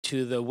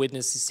to the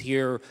witnesses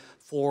here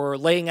for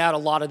laying out a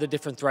lot of the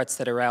different threats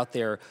that are out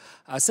there.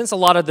 Since a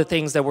lot of the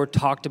things that were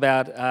talked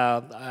about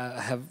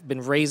have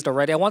been raised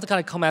already, I want to kind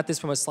of come at this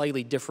from a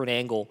slightly different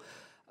angle.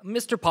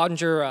 Mr.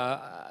 Pottinger,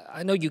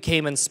 I know you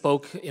came and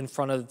spoke in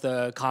front of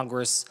the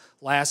Congress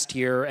last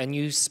year, and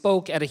you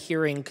spoke at a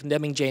hearing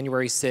condemning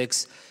January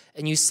 6th,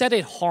 and you said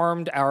it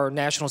harmed our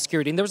national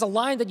security. And there was a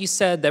line that you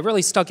said that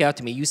really stuck out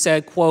to me. You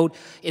said, quote,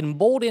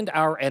 emboldened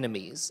our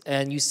enemies.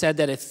 And you said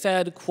that it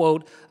fed,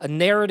 quote, a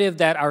narrative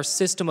that our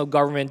system of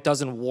government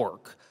doesn't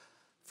work.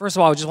 First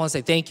of all, I just want to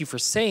say thank you for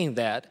saying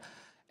that.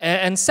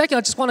 And second,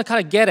 I just want to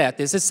kind of get at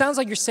this. It sounds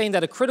like you're saying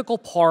that a critical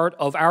part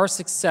of our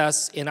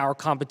success in our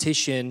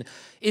competition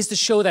is to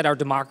show that our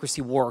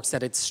democracy works,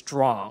 that it's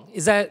strong.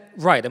 Is that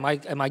right?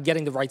 Am I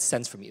getting the right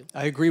sense from you?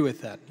 I agree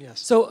with that,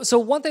 yes. So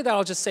one thing that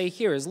I'll just say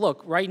here is,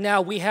 look, right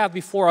now we have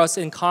before us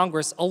in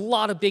Congress a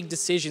lot of big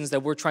decisions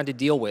that we're trying to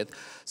deal with.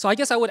 So I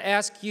guess I would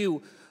ask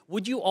you,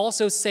 would you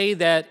also say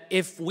that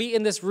if we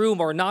in this room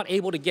are not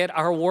able to get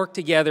our work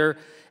together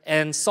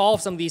and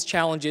solve some of these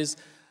challenges,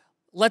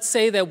 let's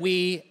say that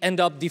we end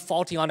up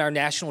defaulting on our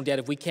national debt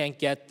if we can't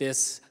get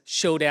this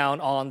showdown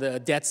on the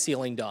debt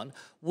ceiling done,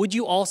 would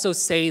you also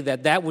say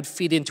that that would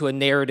feed into a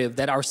narrative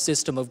that our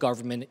system of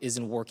government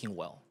isn't working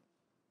well?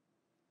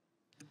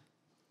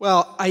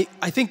 Well, I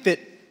think that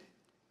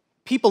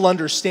people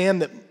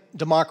understand that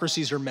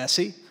democracies are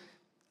messy.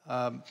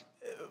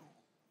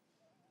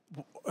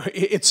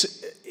 It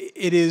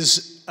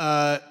is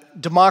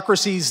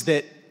democracies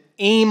that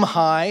aim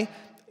high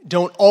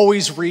don't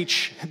always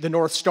reach the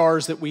North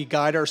Stars that we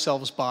guide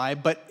ourselves by,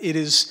 but it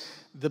is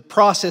the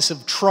process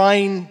of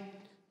trying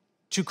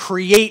to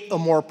create a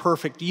more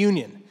perfect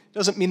union. It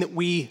doesn't mean that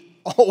we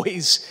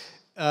always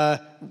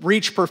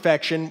reach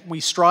perfection. We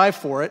strive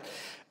for it.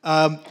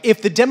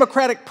 If the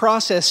democratic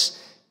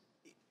process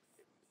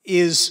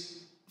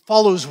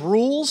follows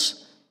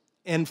rules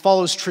and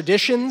follows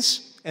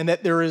traditions, and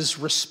that there is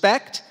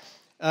respect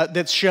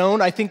that's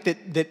shown, I think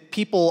that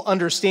people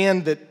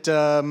understand that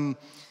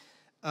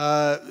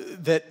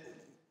that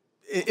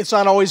it's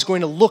not always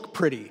going to look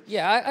pretty.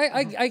 Yeah,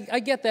 I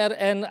get that,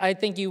 and I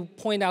think you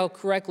point out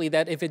correctly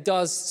that if it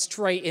does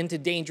stray into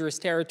dangerous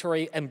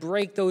territory and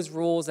break those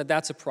rules,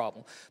 that's a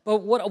problem. But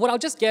what I'll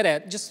just get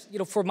at, just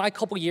for my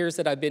couple years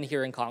that I've been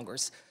here in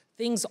Congress,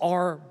 things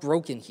are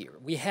broken here.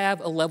 We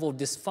have a level of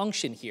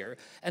dysfunction here.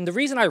 And the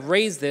reason I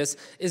raise this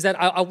is that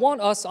I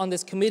want us on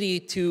this committee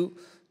to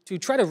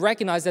try to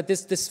recognize that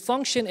this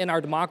dysfunction in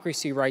our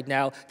democracy right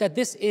now, that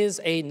this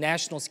is a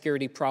national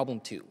security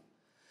problem too.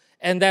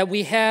 And that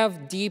we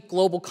have deep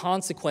global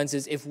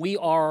consequences if we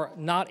are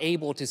not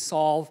able to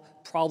solve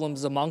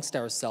problems amongst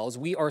ourselves.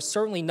 We are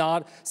certainly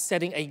not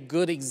setting a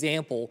good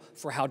example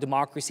for how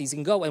democracies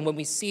can go. And when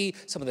we see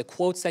some of the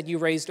quotes that you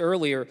raised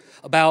earlier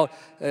about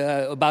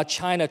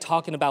China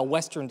talking about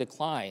Western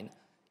decline,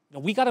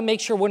 we got to make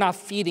sure we're not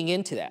feeding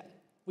into that.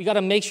 We got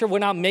to make sure we're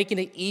not making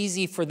it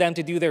easy for them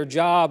to do their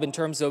job in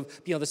terms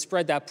of to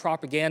spread that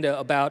propaganda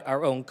about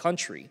our own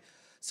country.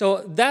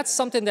 So that's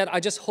something that I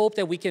just hope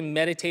that we can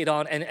meditate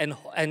on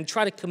and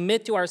try to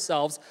commit to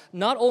ourselves,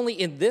 not only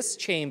in this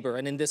chamber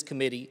and in this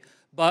committee,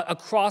 but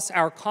across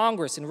our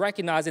Congress, and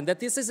recognizing that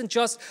this isn't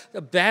just a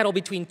battle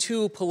between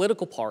two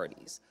political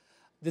parties.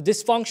 The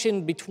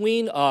dysfunction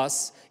between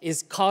us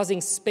is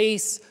causing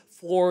space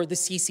for the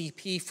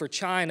CCP, for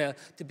China,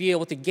 to be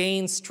able to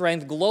gain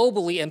strength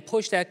globally and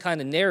push that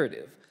kind of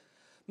narrative.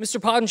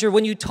 Mr. Pottinger,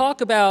 when you talk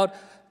about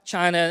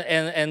China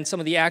and some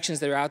of the actions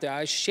that are out there,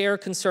 I share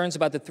concerns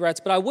about the threats,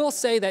 but I will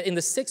say that in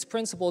the 6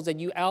 principles that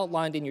you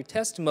outlined in your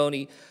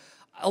testimony,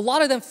 a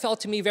lot of them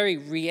felt to me very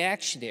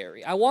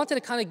reactionary. I wanted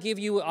to kind of give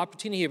you an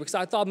opportunity here because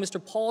I thought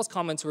Mr. Paul's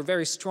comments were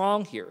very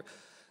strong here.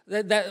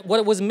 That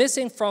what was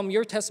missing from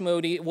your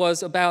testimony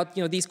was about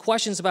these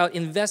questions about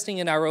investing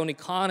in our own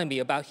economy,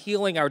 about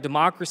healing our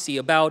democracy,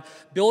 about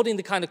building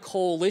the kind of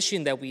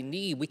coalition that we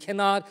need. We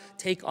cannot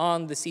take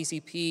on the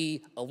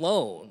CCP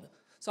alone.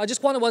 So I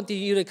just wanted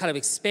you to kind of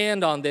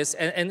expand on this,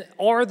 and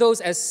are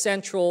those as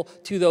central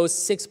to those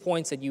 6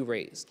 points that you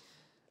raised?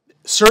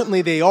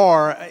 Certainly they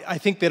are. I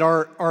think that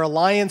our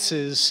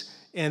alliances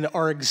and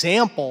our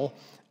example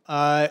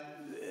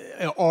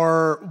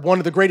are one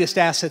of the greatest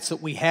assets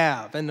that we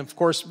have. And of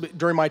course,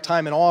 during my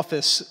time in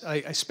office,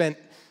 I spent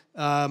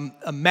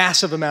a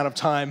massive amount of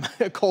time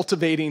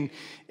cultivating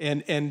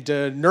and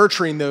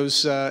nurturing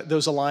those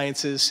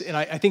alliances, and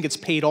I think it's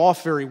paid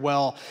off very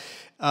well.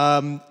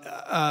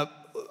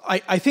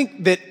 I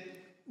think that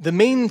the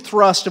main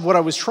thrust of what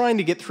I was trying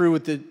to get through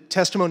with the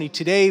testimony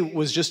today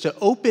was just to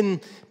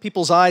open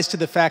people's eyes to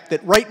the fact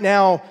that right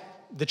now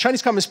the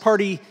Chinese Communist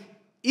Party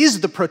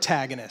is the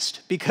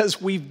protagonist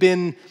because we've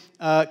been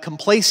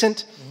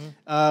complacent.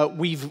 And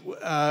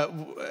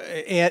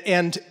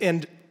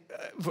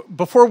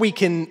before we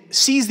can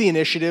seize the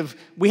initiative,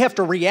 we have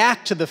to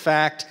react to the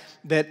fact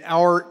that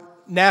our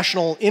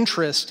national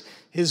interest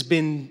has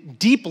been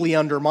deeply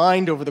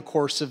undermined over the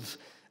course of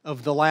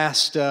the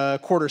last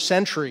quarter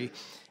century.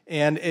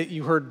 And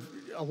you heard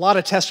a lot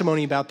of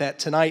testimony about that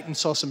tonight and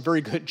saw some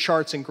very good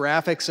charts and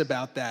graphics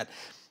about that.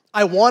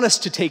 I want us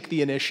to take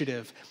the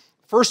initiative.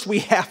 First, we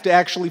have to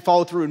actually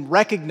follow through and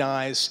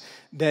recognize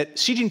that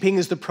Xi Jinping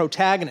is the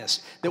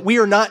protagonist, that we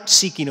are not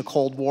seeking a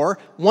Cold War.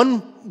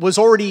 One was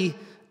already,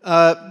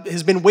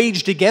 has been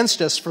waged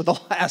against us for the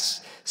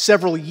last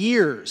several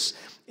years.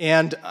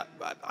 And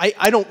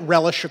I don't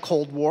relish a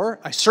Cold War.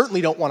 I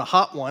certainly don't want a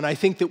hot one. I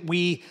think that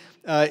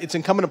it's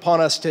incumbent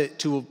upon us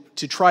to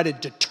try to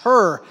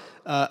deter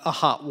a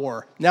hot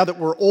war, now that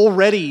we're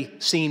already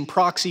seeing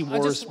proxy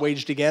wars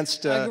waged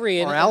against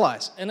our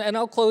allies. And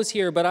I'll close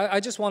here, but I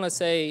just want to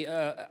say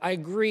I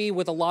agree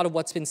with a lot of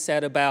what's been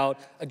said about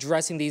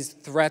addressing these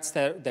threats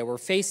that we're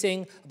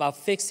facing, about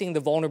fixing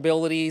the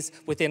vulnerabilities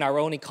within our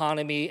own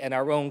economy and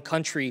our own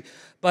country.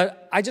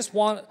 But I just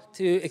want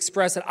to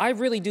express that I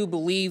really do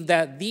believe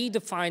that the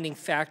defining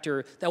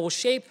factor that will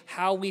shape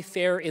how we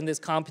fare in this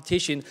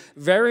competition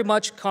very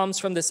much comes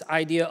from this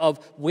idea of,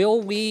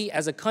 will we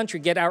as a country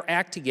get our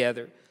act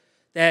together?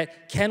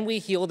 That can we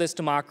heal this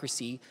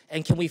democracy,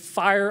 and can we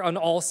fire on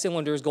all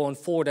cylinders going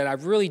forward? And I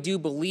really do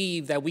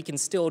believe that we can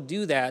still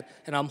do that,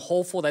 and I'm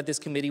hopeful that this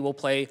committee will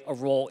play a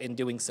role in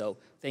doing so.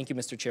 Thank you,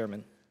 Mr.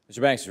 Chairman.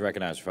 Mr. Banks is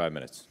recognized for 5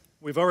 minutes.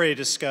 We've already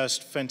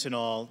discussed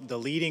fentanyl, the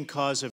leading cause of